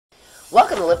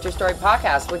Welcome to Lift Your Story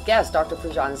Podcast with guest Dr.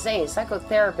 Foojan, Zeine,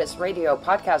 psychotherapist, radio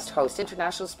podcast host,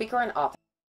 international speaker, and author.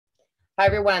 Hi,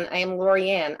 everyone. I am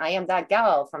Lorianne. I am that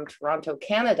gal from Toronto,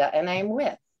 Canada, and I am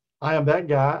with. I am that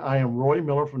guy. I am Roy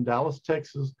Miller from Dallas,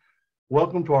 Texas.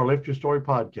 Welcome to our Lift Your Story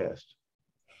podcast.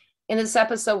 In this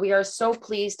episode, we are so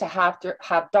pleased to have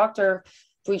Dr.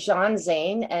 Foojan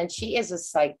Zeine, and she is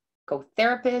a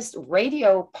psychotherapist,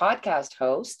 radio podcast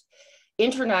host,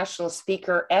 international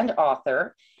speaker, and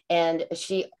author. And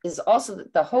she is also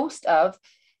the host of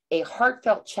a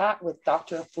heartfelt chat with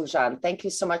Dr. Foojan. Thank you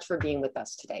so much for being with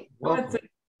us today. Well,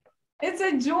 it's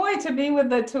a joy to be with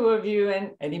the two of you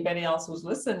and anybody else who's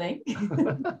listening.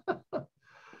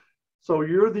 So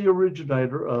you're the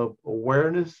originator of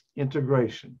awareness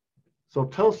integration. So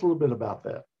tell us a little bit about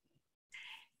that.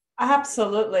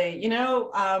 Absolutely.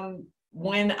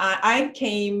 When I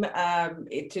came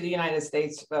to the United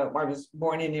States, I was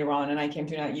born in Iran and I came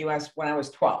to the US when I was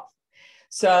 12.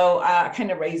 So I kind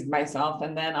of raised myself.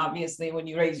 And then obviously when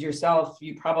you raise yourself,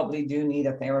 you probably do need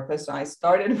a therapist. So I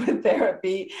started with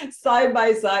therapy side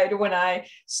by side when I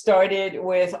started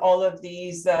with all of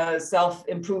these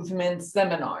self-improvement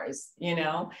seminars,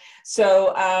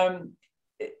 So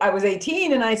I was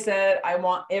 18 and I said, I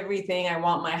want everything. I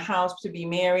want my house to be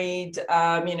married,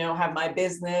 have my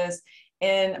business.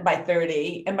 And by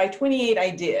 30 and by 28, I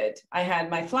did. I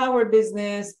had my flower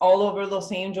business all over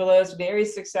Los Angeles, very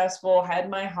successful, had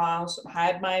my house,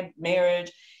 had my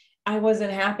marriage. I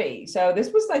wasn't happy. So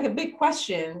this was like a big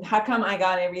question. How come I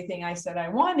got everything I said I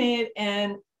wanted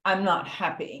and I'm not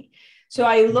happy? So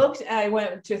I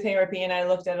went to therapy and I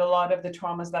looked at a lot of the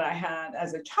traumas that I had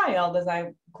as a child as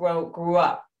I grew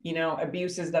up,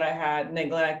 abuses that I had,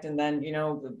 neglect, and then,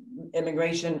 the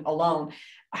immigration alone.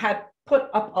 I had put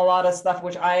up a lot of stuff,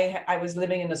 which I was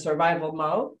living in a survival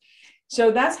mode.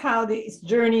 So that's how this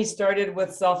journey started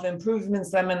with self-improvement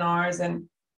seminars and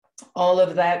all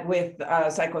of that with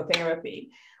psychotherapy.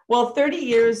 Well, 30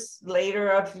 years later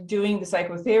of doing the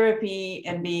psychotherapy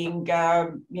and being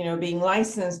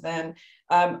licensed, then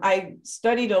I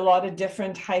studied a lot of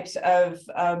different types of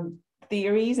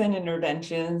theories and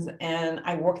interventions, and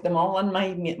I worked them all on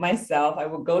myself. I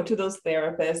would go to those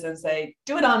therapists and say,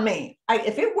 do it on me.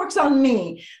 If it works on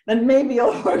me, then maybe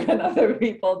it'll work on other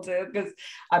people too, because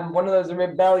I'm one of those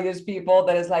rebellious people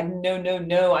that is like,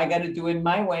 no, I got to do it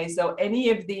my way. So any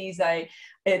of these,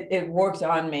 it worked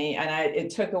on me, and it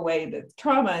took away the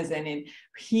traumas and it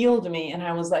healed me. And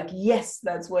I was like, yes,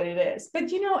 that's what it is. But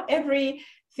every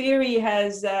theory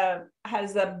has a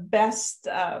best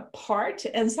part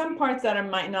and some parts that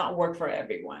might not work for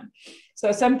everyone.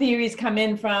 So some theories come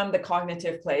in from the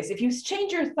cognitive place. If you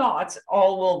change your thoughts,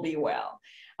 all will be well.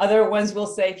 Other ones will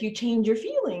say, if you change your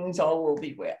feelings, all will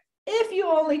be well. If you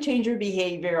only change your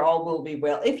behavior, all will be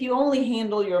well. If you only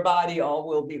handle your body, all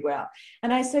will be well.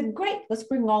 And I said, great, let's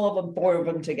bring all of them, 4 of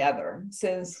them together,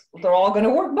 since they're all going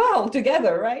to work well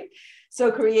together, right?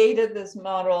 So created this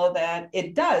model that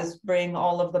it does bring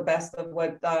all of the best of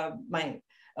what my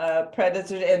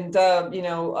predecessors and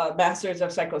masters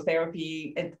of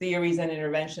psychotherapy and theories and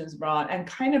interventions brought, and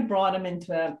kind of brought them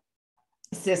into a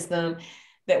system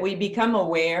that we become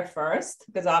aware first,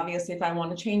 because obviously if I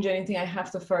want to change anything, I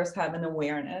have to first have an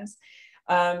awareness.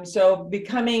 So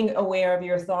becoming aware of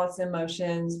your thoughts,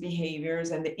 emotions,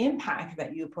 behaviors, and the impact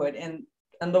that you put in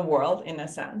the world, in a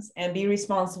sense, and be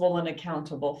responsible and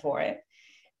accountable for it.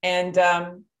 And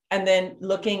then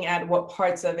looking at what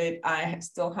parts of it I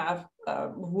still have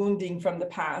wounding from the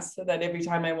past, so that every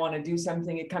time I want to do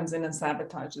something, it comes in and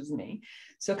sabotages me.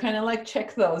 So kind of like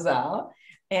check those out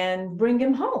and bring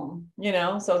him home,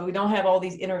 so we don't have all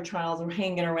these inner childs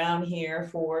hanging around here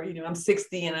for, I'm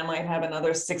 60 and I might have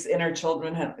another 6 inner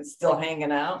children still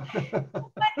hanging out.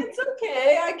 It's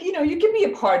okay. You can be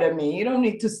a part of me. You don't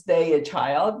need to stay a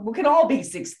child. We can all be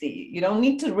 60. You don't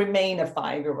need to remain a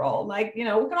 5-year-old. We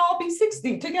can all be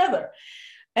 60 together.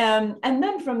 And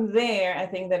then from there, I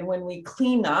think that when we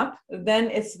clean up, then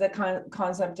it's the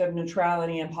concept of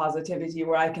neutrality and positivity,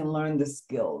 where I can learn the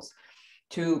skills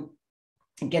to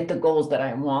get the goals that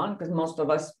I want, because most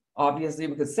of us, obviously,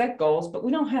 we could set goals, but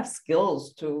we don't have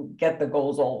skills to get the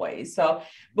goals always. So,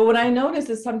 but what I notice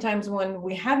is sometimes when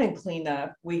we haven't cleaned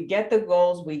up, we get the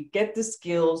goals, we get the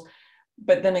skills,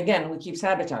 but then again, we keep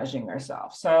sabotaging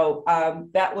ourselves. So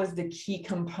that was the key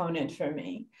component for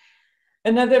me.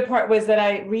 Another part was that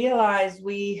I realized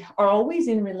we are always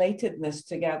in relatedness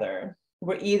together.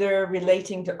 We're either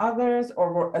relating to others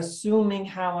or we're assuming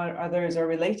how others are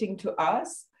relating to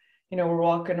us. We're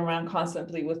walking around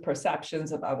constantly with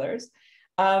perceptions of others.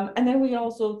 And then we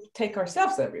also take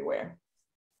ourselves everywhere.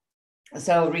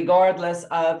 So regardless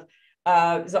of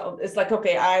So it's like,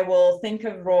 okay, I will think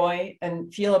of Roy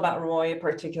and feel about Roy a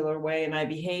particular way, and I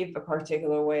behave a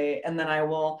particular way, and then I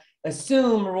will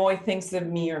assume Roy thinks of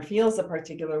me or feels a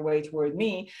particular way toward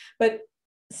me. But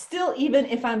still, even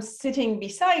if I'm sitting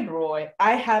beside Roy,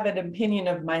 I have an opinion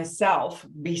of myself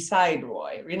beside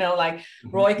Roy. You know, like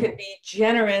Roy could be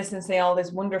generous and say all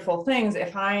these wonderful things.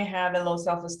 If I have a low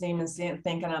self-esteem and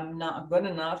thinking I'm not good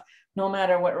enough, no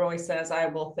matter what Roy says, I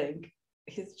will think,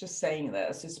 he's just saying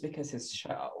this just because his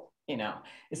show, you know,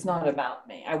 it's not about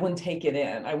me. I wouldn't take it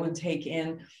in. I wouldn't take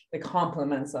in the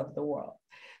compliments of the world.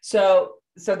 So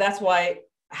that's why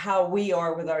how we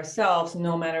are with ourselves,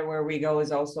 no matter where we go,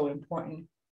 is also important.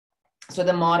 So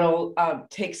the model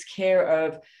takes care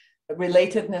of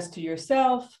relatedness to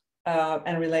yourself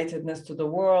and relatedness to the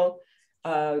world,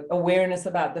 awareness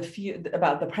about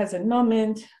the present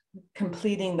moment,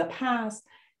 completing the past,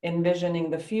 envisioning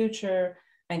the future,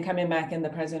 and coming back in the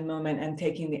present moment and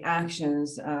taking the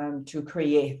actions to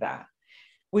create that.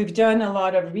 We've done a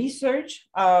lot of research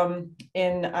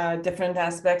in different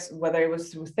aspects, whether it was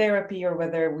through therapy or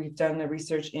whether we've done the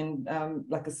research in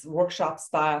like a workshop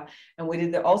style. And we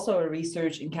did also a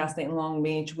research in Cal State Long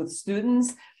Beach with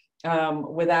students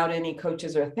without any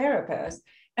coaches or therapists.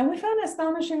 And we found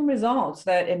astonishing results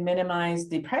that it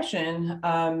minimized depression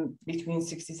between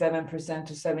 67%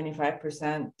 to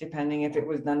 75%, depending if it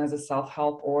was done as a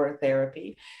self-help or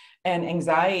therapy, and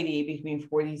anxiety between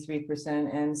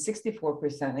 43% and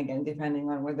 64%, again, depending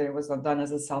on whether it was done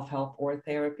as a self-help or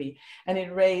therapy. And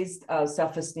it raised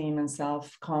self-esteem and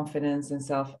self-confidence and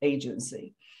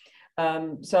self-agency.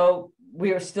 So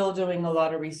we are still doing a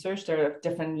lot of research. There are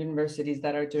different universities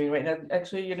that are doing right now.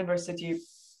 Actually,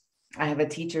 I have a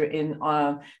teacher in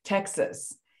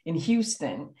Texas, in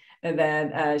Houston, and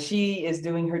then she is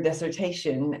doing her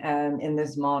dissertation in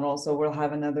this model. So we'll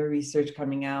have another research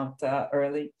coming out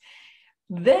early.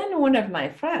 Then one of my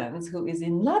friends who is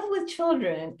in love with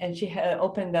children, and she had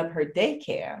opened up her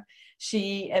daycare,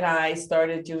 she and I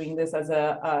started doing this as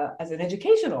an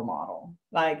educational model.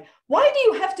 Like, why do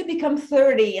you have to become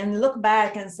 30 and look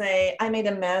back and say, I made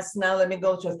a mess, now let me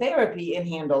go to therapy and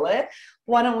handle it?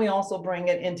 Why don't we also bring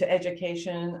it into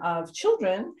education of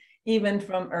children, even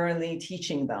from early,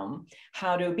 teaching them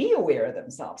how to be aware of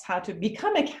themselves, how to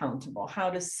become accountable, how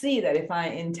to see that if I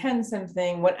intend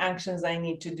something, what actions I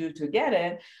need to do to get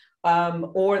it,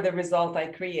 or the result I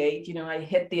create, you know, I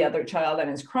hit the other child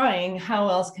and is crying, how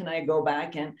else can I go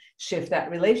back and shift that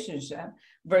relationship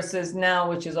versus now,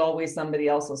 which is always somebody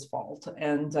else's fault.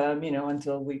 And, you know,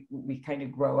 until we kind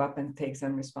of grow up and take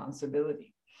some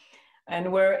responsibility.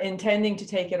 And we're intending to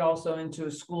take it also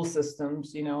into school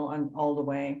systems, you know, and all the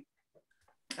way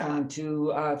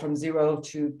from 0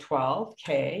 to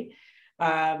 12K.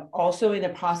 Also in the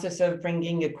process of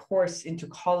bringing a course into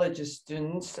college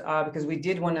students, because we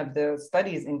did one of the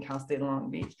studies in Cal State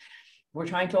Long Beach. We're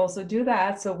trying to also do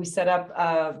that. So we set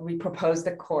up, we proposed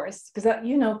a course, because,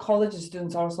 you know, college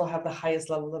students also have the highest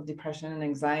level of depression and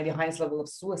anxiety, highest level of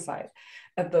suicide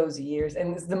at those years.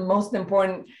 And it's the most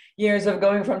important years of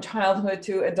going from childhood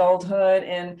to adulthood,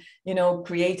 and, you know,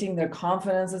 creating their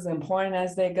confidence is important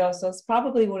as they go. So it's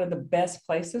probably one of the best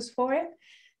places for it.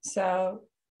 So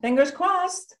fingers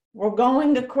crossed, we're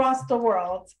going across the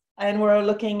world, and we're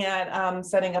looking at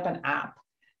setting up an app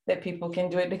that people can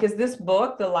do it, because this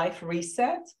book, The Life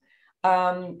Reset,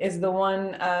 is the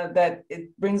one that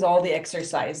it brings all the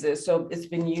exercises. So it's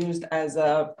been used as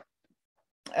a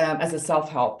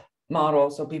self-help model,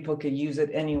 so people could use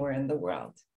it anywhere in the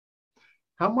world.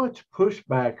 How much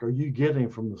pushback are you getting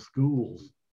from the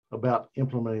schools about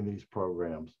implementing these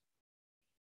programs?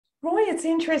 Roy, it's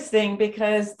interesting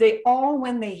because they all,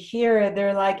 when they hear it,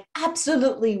 they're like,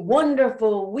 absolutely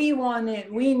wonderful. We want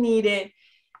it. We need it.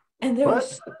 And they're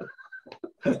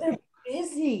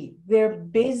busy. They're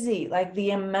busy. Like the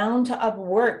amount of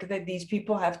work that these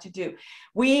people have to do.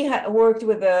 We worked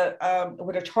with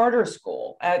a charter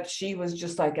school. She was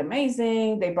just like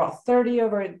amazing. They brought 30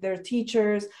 of their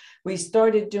teachers. We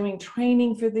started doing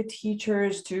training for the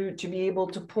teachers to be able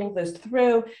to pull this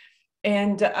through.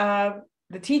 And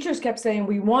the teachers kept saying,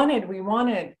 we want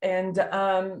it. And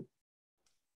the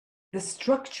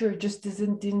structure just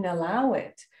didn't allow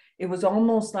it. It was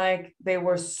almost like they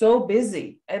were so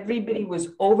busy. Everybody was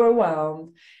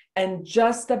overwhelmed and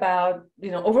just about, you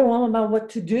know, overwhelmed about what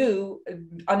to do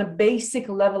on a basic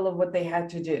level of what they had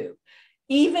to do.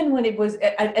 Even when it was,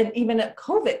 and even at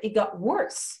COVID, it got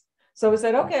worse. So we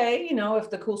said, okay, you know, if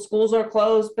the schools are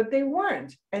closed, but they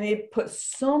weren't. And it put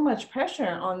so much pressure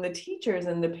on the teachers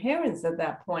and the parents at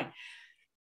that point.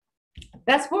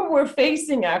 That's what we're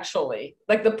facing, actually.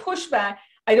 Like the pushback,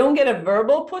 I don't get a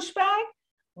verbal pushback.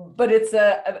 but it's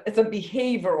a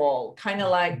behavioral kind of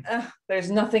like there's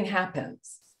nothing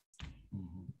happens.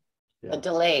 Yeah. A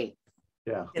delay.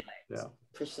 Yeah. Yeah.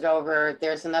 Push it over.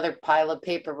 There's another pile of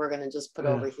paper we're going to just put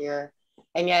over here.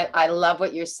 And yet I love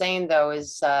what you're saying though,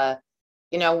 is,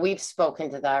 you know, we've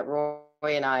spoken to that, Roy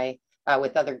and I,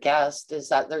 with other guests, is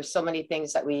that there's so many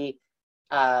things that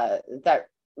that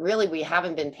really we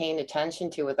haven't been paying attention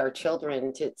to with our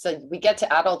children. So we get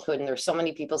to adulthood and there's so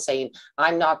many people saying,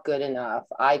 I'm not good enough,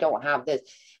 I don't have this,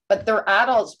 but they're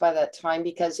adults by that time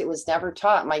because it was never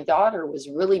taught. My daughter was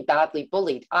really badly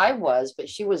bullied. I was, but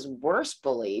she was worse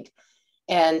bullied.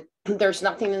 And there's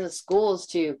nothing in the schools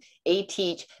to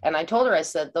teach. And I told her, I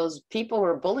said, those people who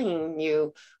are bullying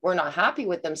you were not happy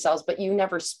with themselves, but you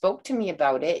never spoke to me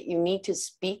about it. You need to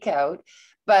speak out.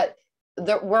 But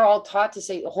we're all taught to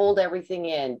say, hold everything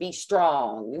in, be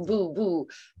strong, boo, boo.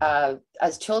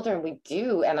 As children, we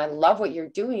do. And I love what you're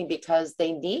doing because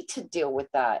they need to deal with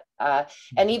that.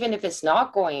 And even if it's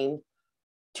not going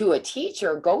to a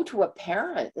teacher, go to a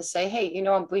parent and say, hey, you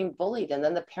know, I'm being bullied. And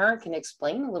then the parent can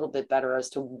explain a little bit better as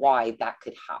to why that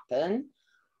could happen,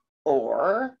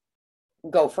 or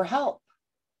go for help.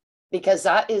 Because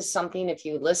that is something, if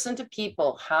you listen to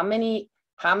people, how many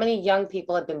young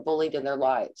people have been bullied in their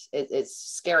lives? It's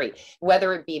scary,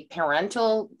 whether it be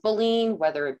parental bullying,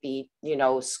 whether it be, you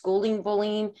know, schooling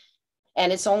bullying,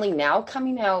 and it's only now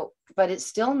coming out, but it's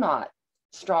still not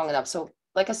strong enough. So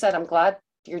like I said, I'm glad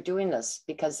you're doing this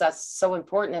because that's so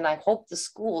important. And I hope the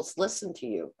schools listen to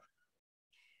you.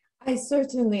 I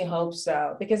certainly hope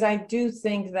so, because I do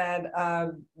think that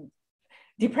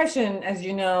depression, as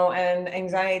you know, and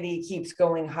anxiety keeps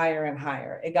going higher and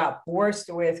higher. It got worse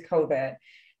with COVID.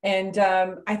 And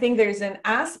I think there's an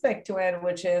aspect to it,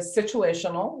 which is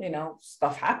situational, you know,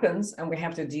 stuff happens and we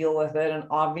have to deal with it. And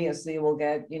obviously we'll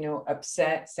get, you know,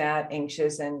 upset, sad,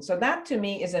 anxious. And so that to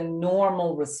me is a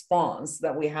normal response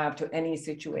that we have to any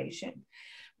situation.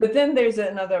 But then there's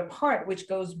another part which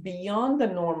goes beyond the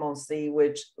normalcy,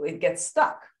 which it gets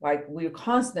stuck, like we're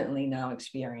constantly now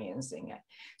experiencing it.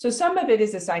 So some of it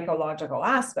is a psychological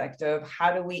aspect of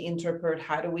how do we interpret,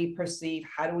 how do we perceive,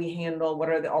 how do we handle, what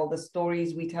are all the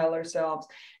stories we tell ourselves,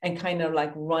 and kind of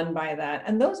like run by that.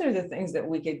 And those are the things that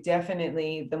we could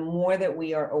definitely, the more that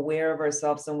we are aware of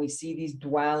ourselves and we see these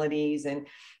dualities and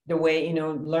the way, you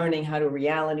know, learning how to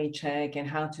reality check and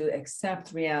how to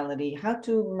accept reality, how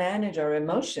to manage our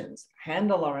emotions,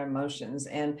 handle our emotions,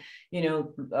 and, you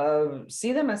know,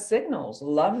 see them as signals,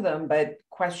 love them, but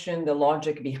question the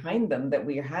logic behind them that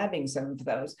we are having some of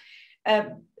those.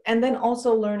 And then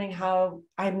also learning how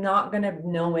I'm not going to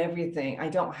know everything. I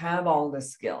don't have all the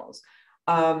skills.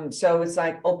 So it's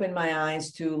like open my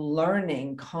eyes to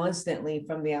learning constantly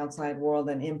from the outside world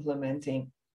and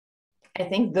implementing. I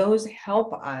think those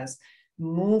help us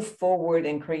move forward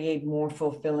and create more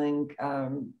fulfilling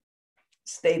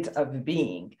states of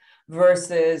being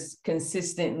versus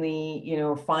consistently, you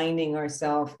know, finding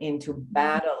ourselves into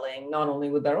battling not only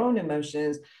with our own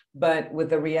emotions, but with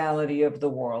the reality of the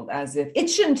world, as if it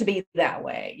shouldn't be that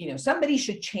way. You know, somebody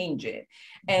should change it.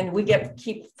 And we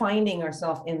keep finding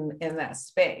ourselves in that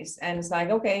space. And it's like,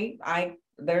 okay,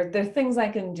 there are things I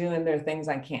can do and there are things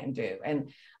I can't do. And,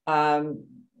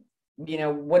 you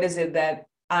know, what is it that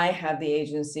I have the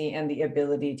agency and the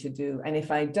ability to do? And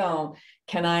if I don't,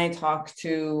 can I talk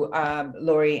to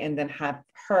Lori and then have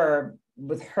her,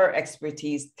 with her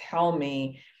expertise, tell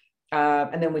me,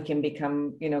 and then we can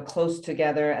become, you know, close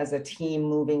together as a team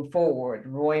moving forward.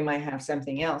 Roy might have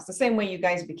something else, the same way you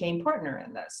guys became partner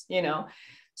in this, you know?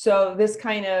 So this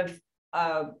kind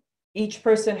of each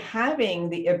person having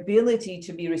the ability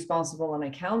to be responsible and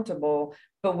accountable,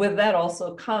 but with that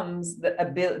also comes the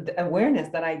awareness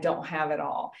that I don't have it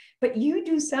all. But you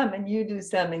do some and you do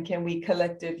some, and can we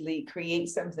collectively create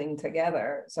something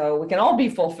together so we can all be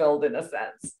fulfilled in a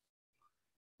sense?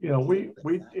 You know, we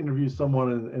interviewed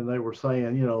someone and they were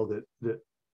saying, you know, that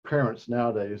parents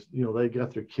nowadays, you know, they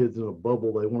got their kids in a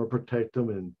bubble. They want to protect them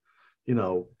and, you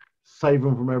know, save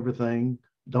them from everything.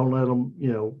 Don't let them,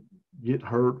 you know, get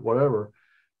hurt, whatever.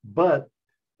 But,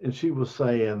 and she was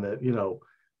saying that, you know,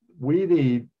 we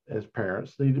need, as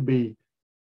parents, need to be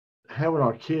having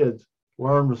our kids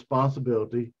learn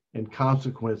responsibility and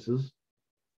consequences,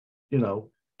 you know,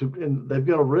 and they've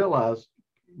got to realize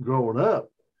growing up,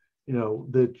 you know,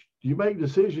 that you make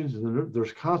decisions and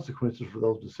there's consequences for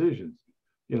those decisions,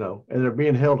 you know, and they're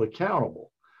being held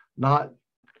accountable, not,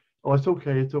 oh, it's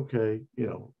okay, you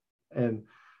know. And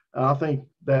I think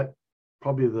that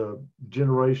probably the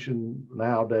generation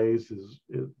nowadays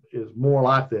is more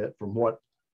like that from what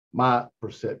my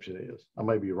perception is. I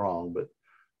may be wrong, but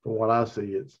from what I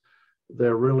see,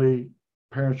 they're really,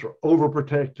 parents are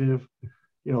overprotective.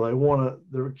 they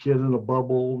want their kid in a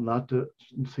bubble, not to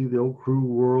see the old cruel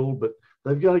world, but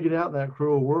they've got to get out in that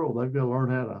cruel world. They've got to learn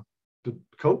how to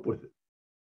cope with it.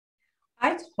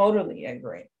 I totally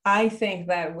agree. I think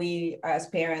that we as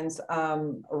parents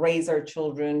raise our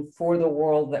children for the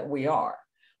world that we are.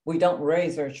 We don't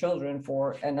raise our children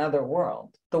for another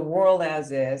world. The world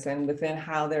as is, and within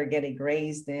how they're getting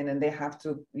raised in, and they have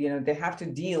to, they have to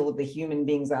deal with the human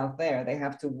beings out there. They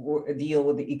have to deal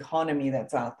with the economy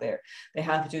that's out there. They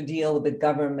have to deal with the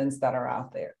governments that are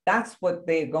out there. That's what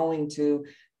they're going to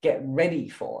get ready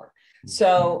for.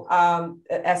 So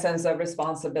essence of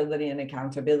responsibility and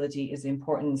accountability is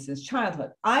important since childhood.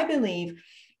 I believe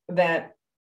that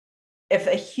if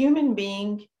a human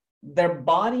being, their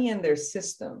body and their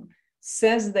system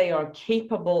says they are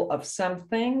capable of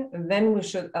something, then we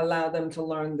should allow them to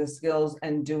learn the skills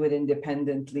and do it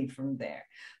independently from there.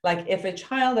 Like if a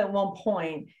child at one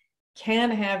point can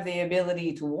have the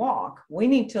ability to walk, we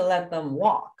need to let them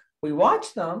walk. We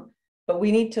watch them, but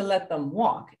we need to let them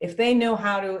walk. If they know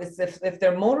how to, if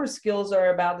their motor skills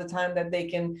are about the time that they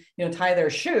can, tie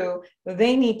their shoe,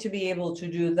 they need to be able to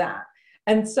do that.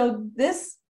 And so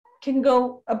this can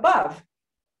go above.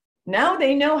 Now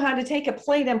they know how to take a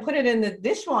plate and put it in the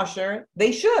dishwasher.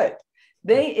 They should.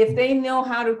 If they know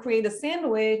how to create a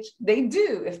sandwich, they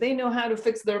do. If they know how to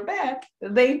fix their bed,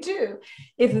 they do.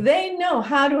 If they know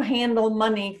how to handle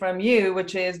money from you,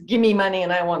 which is give me money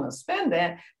and I want to spend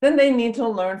it, then they need to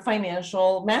learn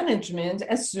financial management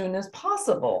as soon as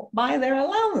possible by their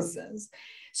allowances.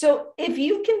 So if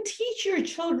you can teach your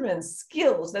children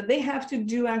skills that they have to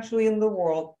do actually in the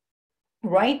world,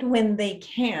 right when they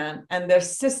can, and their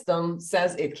system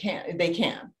says they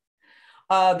can.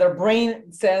 Their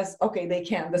brain says, okay, they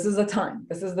can. This is the time.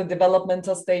 This is the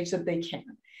developmental stage that they can.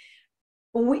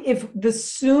 If the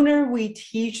sooner we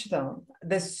teach them,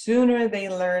 the sooner they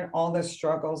learn all the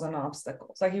struggles and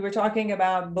obstacles. Like you were talking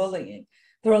about bullying.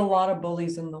 There are a lot of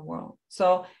bullies in the world.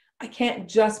 So I can't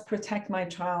just protect my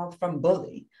child from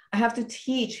bully. I have to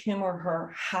teach him or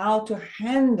her how to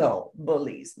handle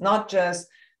bullies, not just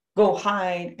go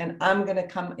hide and I'm going to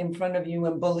come in front of you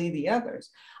and bully the others.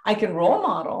 I can role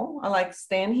model. I like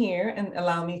stand here and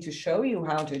allow me to show you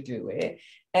how to do it,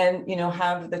 and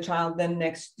have the child then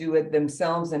next do it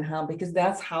themselves, and how, because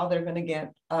that's how they're going to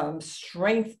get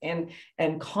strength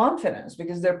and confidence,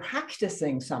 because they're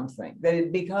practicing something that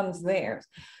it becomes theirs.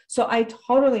 So I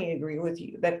totally agree with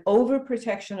you that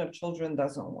overprotection of children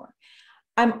doesn't work.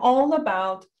 I'm all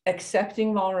about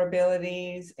accepting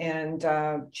vulnerabilities and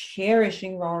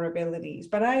cherishing vulnerabilities,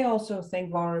 but I also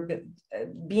think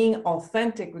being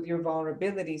authentic with your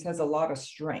vulnerabilities has a lot of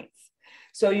strength.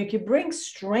 So you can bring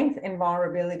strength and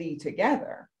vulnerability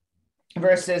together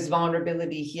versus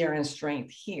vulnerability here and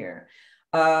strength here.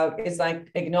 It's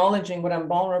like acknowledging what I'm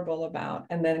vulnerable about,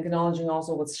 and then acknowledging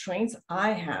also what strengths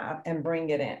I have and bring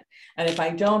it in. And if I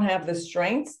don't have the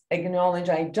strengths, acknowledge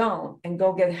I don't and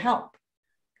go get help.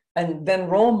 And then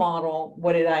role model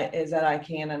what it is that I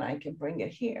can, and I can bring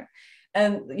it here.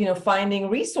 And, finding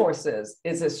resources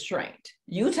is a strength.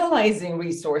 Utilizing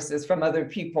resources from other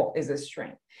people is a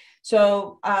strength.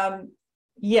 So,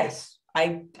 yes,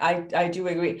 I do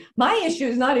agree. My issue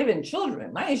is not even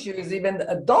children. My issue is even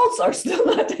the adults are still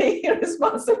not taking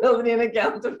responsibility and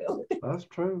accountability. That's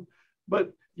true.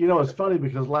 But, it's funny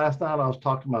because last night I was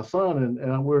talking to my son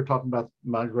and we were talking about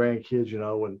my grandkids,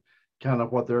 and kind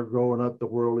of what they're growing up, the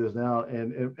world is now.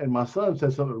 And my son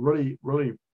said something really,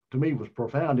 really, to me, was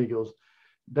profound. He goes,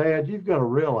 Dad, you've got to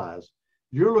realize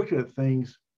you're looking at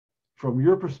things from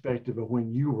your perspective of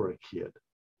when you were a kid.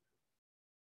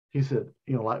 He said,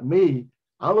 like me,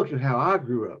 I look at how I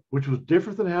grew up, which was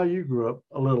different than how you grew up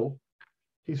a little.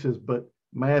 He says, but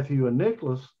Matthew and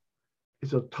Nicholas,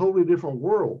 it's a totally different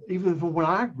world, even from when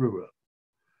I grew up.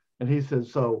 And he said,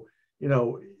 so,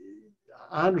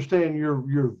 I understand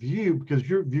your view because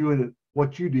you're viewing it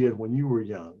what you did when you were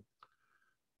young,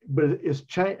 but it's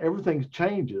everything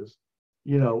changes,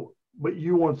 but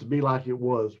you want it to be like it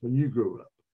was when you grew up,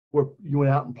 where you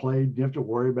went out and played, you didn't have to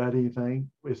worry about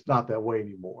anything. It's not that way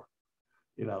anymore.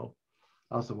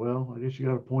 I said, well, I guess you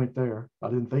got a point there. I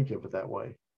didn't think of it that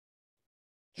way.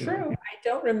 True. I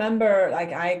don't remember,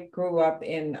 like I grew up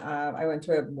in, I went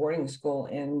to a boarding school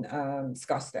in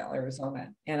Scottsdale,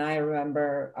 Arizona. And I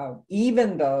remember,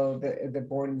 even though the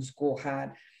boarding school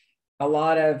had a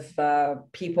lot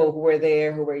of people who were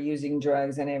there who were using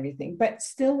drugs and everything, but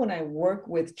still when I work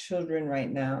with children right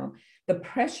now, the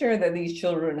pressure that these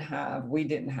children have, we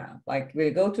didn't have. Like they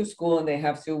go to school and they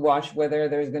have to watch whether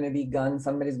there's going to be guns,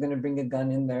 somebody's going to bring a gun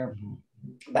in their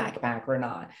backpack or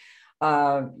not.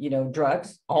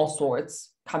 Drugs, all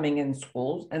sorts, coming in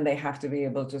schools, and they have to be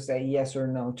able to say yes or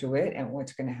no to it and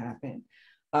what's going to happen.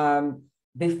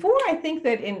 Before, I think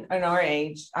that in our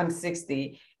age, I'm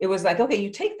 60, it was like, okay, you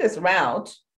take this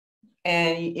route,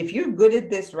 and if you're good at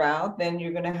this route, then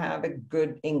you're going to have a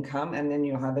good income, and then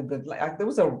you'll have a good life. Like, there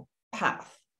was a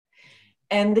path.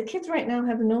 And the kids right now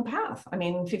have no path. I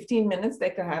mean, in 15 minutes,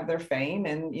 they could have their fame,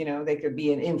 and, you know, they could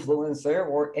be an influencer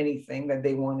or anything that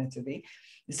they wanted to be.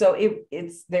 So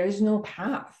there is no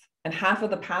path. And half of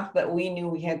the path that we knew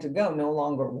we had to go no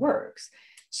longer works.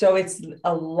 So it's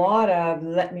a lot of,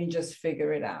 let me just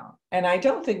figure it out. And I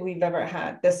don't think we've ever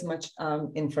had this much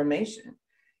information.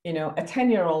 You know, a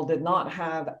 10-year-old did not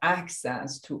have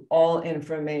access to all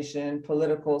information,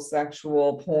 political,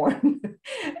 sexual, porn,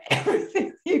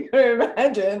 everything you could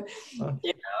imagine. You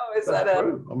know, is that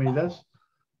true? I mean,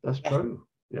 that's true.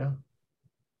 Yeah.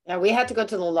 Yeah, we had to go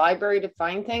to the library to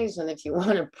find things, and if you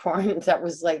wanted porn, that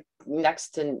was like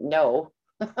next to no.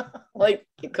 Like,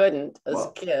 you couldn't as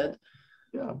a kid.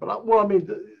 Yeah, but I mean,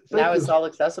 now it's all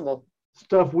accessible.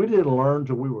 Stuff we didn't learn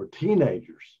till we were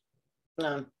teenagers.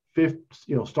 No.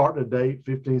 Starting to date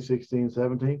 15, 16,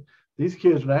 17. These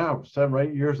kids now are 7 or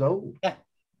 8 years old. Yeah.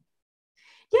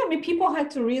 Yeah, I mean, people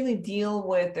had to really deal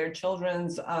with their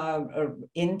children's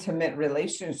intimate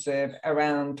relationship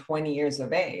around 20 years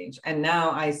of age. And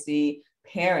now I see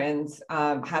parents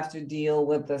have to deal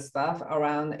with the stuff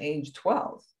around age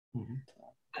 12. Mm-hmm.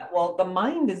 Well, the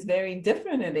mind is very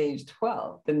different at age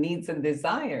 12, the needs and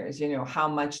desires, you know, how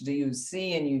much do you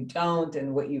see and you don't,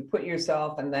 and what you put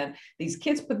yourself. And then these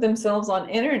kids put themselves on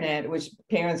internet, which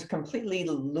parents completely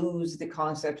lose the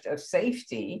concept of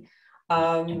safety.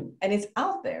 And it's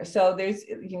out there. So there's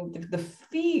the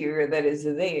fear that is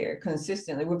there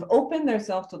consistently. We've opened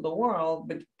ourselves to the world,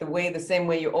 but the same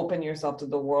way you open yourself to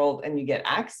the world and you get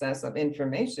access of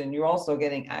information, you're also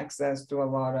getting access to a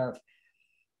lot of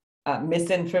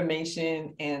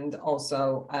misinformation and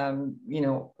also,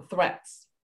 threats,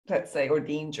 let's say, or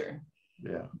danger.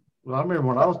 Yeah. Well, I remember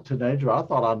when I was a teenager, I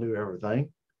thought I knew everything,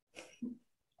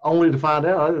 only to find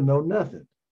out I didn't know nothing.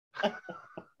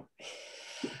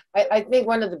 I think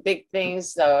one of the big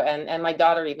things, though, and my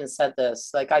daughter even said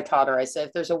this, like I taught her, I said,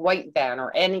 if there's a white van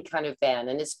or any kind of van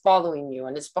and it's following you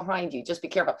and it's behind you, just be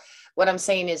careful. What I'm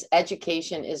saying is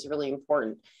education is really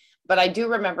important. But I do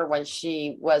remember when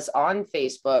she was on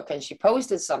Facebook and she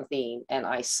posted something and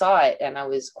I saw it and I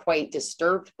was quite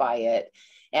disturbed by it.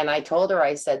 And I told her,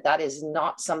 I said, that is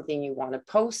not something you want to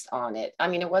post on it. I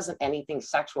mean, it wasn't anything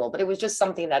sexual, but it was just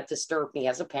something that disturbed me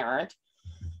as a parent.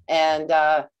 And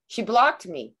she blocked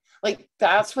me. Like,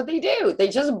 that's what they do. They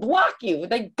just block you.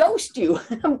 They ghost you.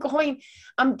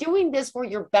 I'm doing this for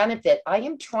your benefit. I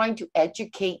am trying to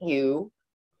educate you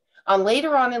on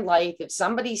later on in life. If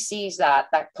somebody sees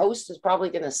that post is probably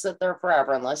going to sit there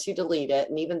forever unless you delete it.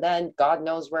 And even then, God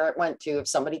knows where it went to if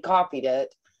somebody copied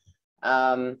it.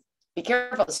 Be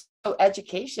careful. So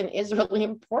education is really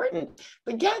important.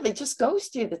 But yeah, they just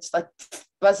ghost you. It's like,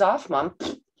 buzz off, mom.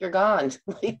 You're gone.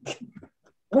 Like,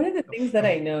 one of the things that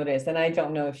I noticed, and I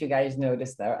don't know if you guys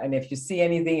noticed that, and if you see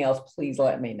anything else, please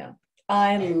let me know.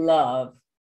 I love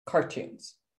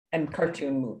cartoons and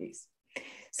cartoon movies.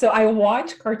 So I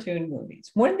watch cartoon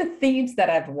movies. One of the themes that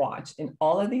I've watched in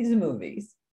all of these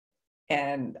movies,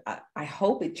 and I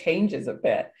hope it changes a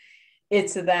bit,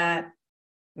 it's that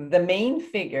the main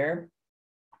figure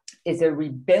is a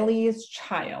rebellious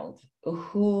child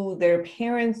who their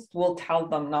parents will tell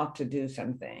them not to do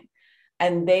something.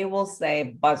 And they will say,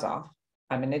 buzz off,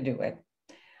 I'm going to do it.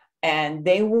 And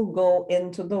they will go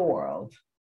into the world.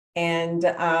 And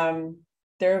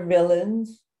they're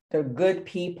villains, they're good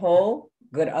people,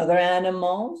 good other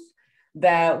animals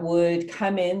that would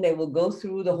come in, they will go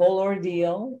through the whole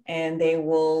ordeal and they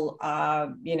will,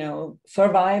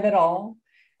 survive it all.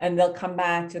 And they'll come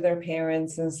back to their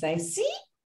parents and say, see,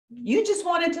 you just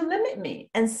wanted to limit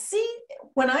me. And see,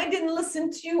 when I didn't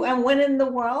listen to you and went in the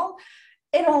world,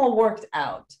 it all worked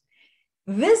out.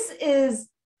 This is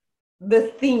the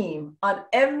theme on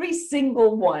every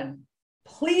single one.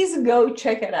 Please go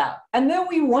check it out. And then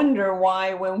we wonder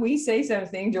why when we say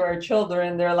something to our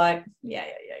children, they're like, yeah.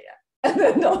 And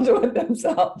then they'll do it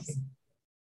themselves.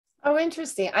 Oh,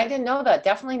 interesting. I didn't know that.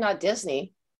 Definitely not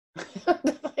Disney.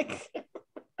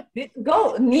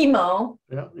 Go Nemo.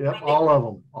 Yeah, all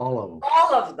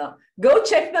of them. Go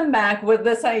check them back with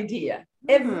this idea.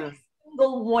 Every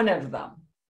single one of them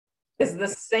is the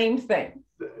same thing.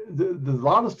 There's a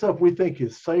lot of stuff we think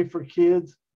is safe for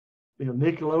kids.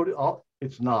 Nickelodeon,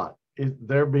 it's not.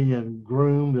 They're being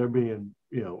groomed. They're being,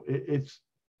 it's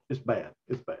bad.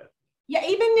 It's bad. Yeah,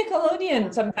 even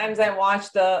Nickelodeon. Sometimes I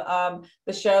watch the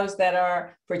shows that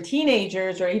are for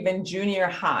teenagers or even junior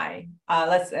high.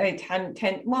 Let's say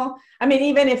 10. Well, I mean,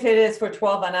 even if it is for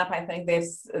 12 and up, I think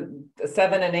there's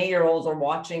 7 and 8-year-olds are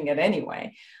watching it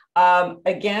anyway.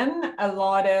 Again, a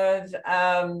lot of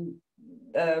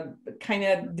kind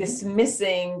of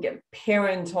dismissing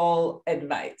parental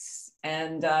advice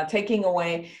and taking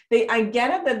away. I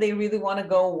get it that they really want to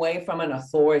go away from an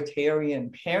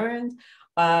authoritarian parent.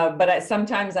 But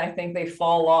sometimes I think they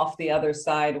fall off the other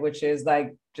side, which is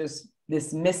like just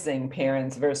dismissing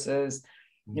parents versus,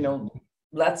 you know,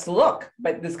 let's look.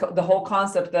 But the whole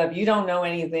concept of you don't know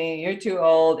anything, you're too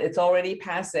old, it's already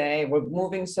passé, we're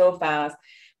moving so fast.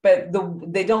 But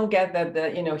they don't get that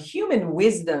human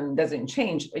wisdom doesn't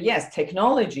change. Yes,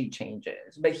 technology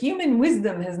changes, but human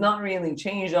wisdom has not really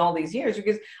changed all these years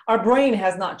because our brain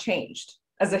has not changed.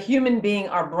 As a human being,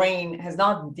 our brain has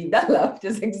not developed.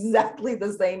 It's exactly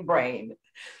the same brain.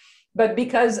 But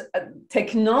because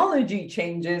technology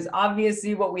changes,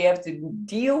 obviously what we have to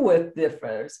deal with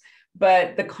differs.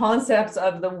 But the concepts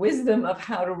of the wisdom of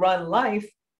how to run life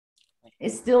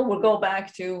is still, we'll go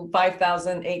back to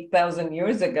 5,000, 8,000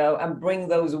 years ago and bring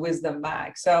those wisdom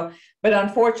back. So, but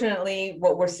unfortunately,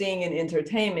 what we're seeing in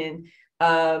entertainment,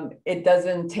 it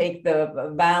doesn't take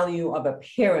the value of a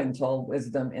parental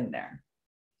wisdom in there.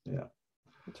 Yeah.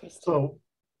 So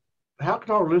how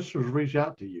can our listeners reach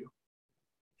out to you?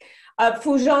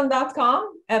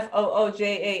 Foojan.com,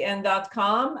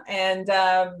 Foojan.com, and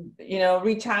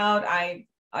reach out. I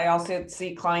also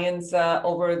see clients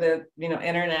over the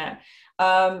internet.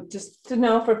 Just to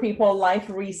know, for people, Life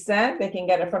Reset, they can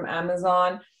get it from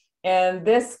Amazon. And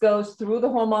this goes through the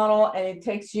whole model and it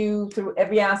takes you through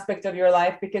every aspect of your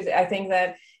life, because I think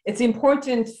that it's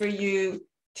important for you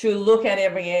to look at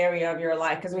every area of your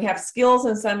life, because we have skills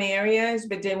in some areas,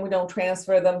 but then we don't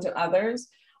transfer them to others.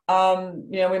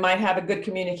 We might have a good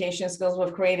communication skills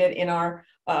we've created in our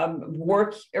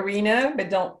work arena, but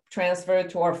don't transfer it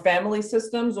to our family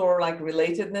systems or like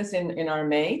relatedness in our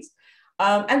mates.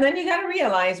 And then you got to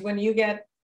realize when you get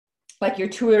like you're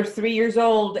 2 or 3 years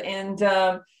old and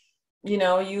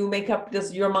you make up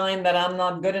your mind that I'm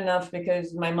not good enough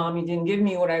because my mommy didn't give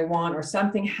me what I want, or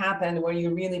something happened where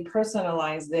you really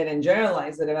personalized it and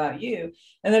generalized it about you.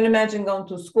 And then imagine going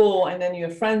to school and then your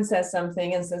friend says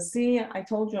something and says, see, I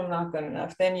told you I'm not good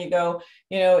enough. Then you go,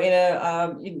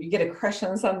 you get a crush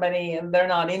on somebody and they're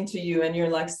not into you. And you're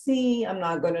like, see, I'm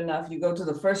not good enough. You go to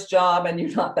the first job and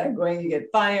you're not that great. You get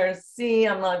fired. See,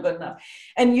 I'm not good enough.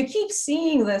 And you keep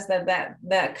seeing this,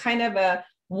 that kind of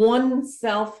one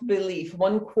self-belief,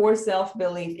 one core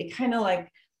self-belief, it kind of like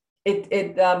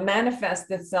it manifests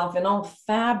itself in all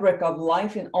fabric of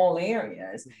life in all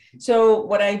areas. So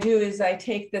what I do is I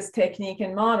take this technique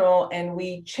and model and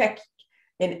we check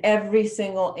in every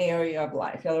single area of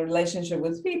life, your relationship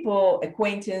with people,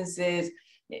 acquaintances,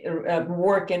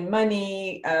 work and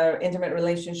money, intimate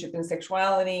relationship and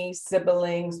sexuality,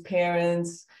 siblings,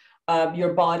 parents,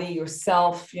 your body,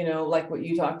 yourself, like what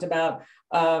you talked about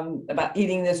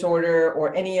eating disorder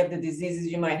or any of the diseases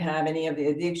you might have, any of the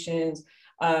addictions,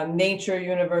 nature,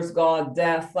 universe, God,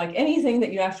 death, like anything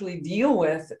that you actually deal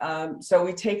with. So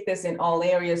we take this in all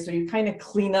areas. So you kind of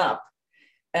clean up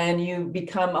and you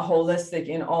become a holistic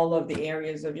in all of the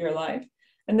areas of your life.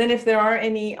 And then if there are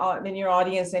any in your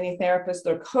audience, any therapists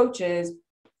or coaches,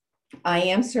 I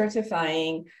am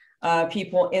certifying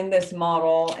people in this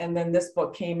model. And then this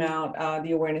book came out,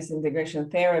 the Awareness Integration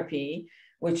Therapy,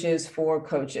 which is for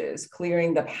coaches,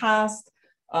 clearing the past,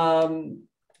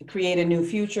 create a new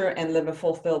future and live a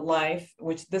fulfilled life,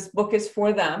 which this book is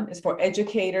for them. It's for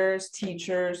educators,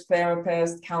 teachers,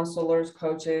 therapists, counselors,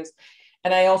 coaches.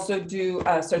 And I also do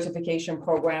a certification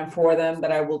program for them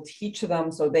that I will teach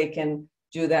them so they can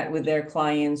do that with their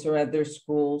clients or at their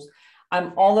schools.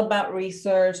 I'm all about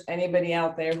research. Anybody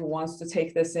out there who wants to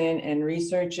take this in and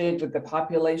research it with the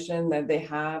population that they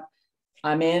have,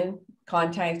 I'm in,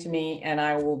 contact me, and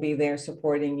I will be there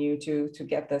supporting you to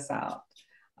get this out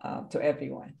to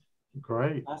everyone.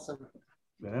 Great. Awesome.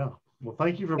 Yeah. Well,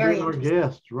 thank you for Very being our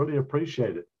guest. Really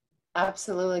appreciate it.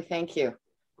 Absolutely. Thank you.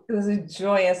 It was a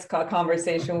joyous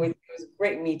conversation with you. It was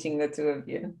great meeting the two of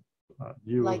you.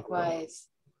 You likewise.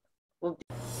 Well,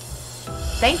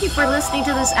 thank you for listening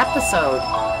to this episode.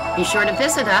 Be sure to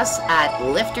visit us at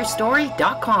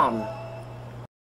lifterstory.com.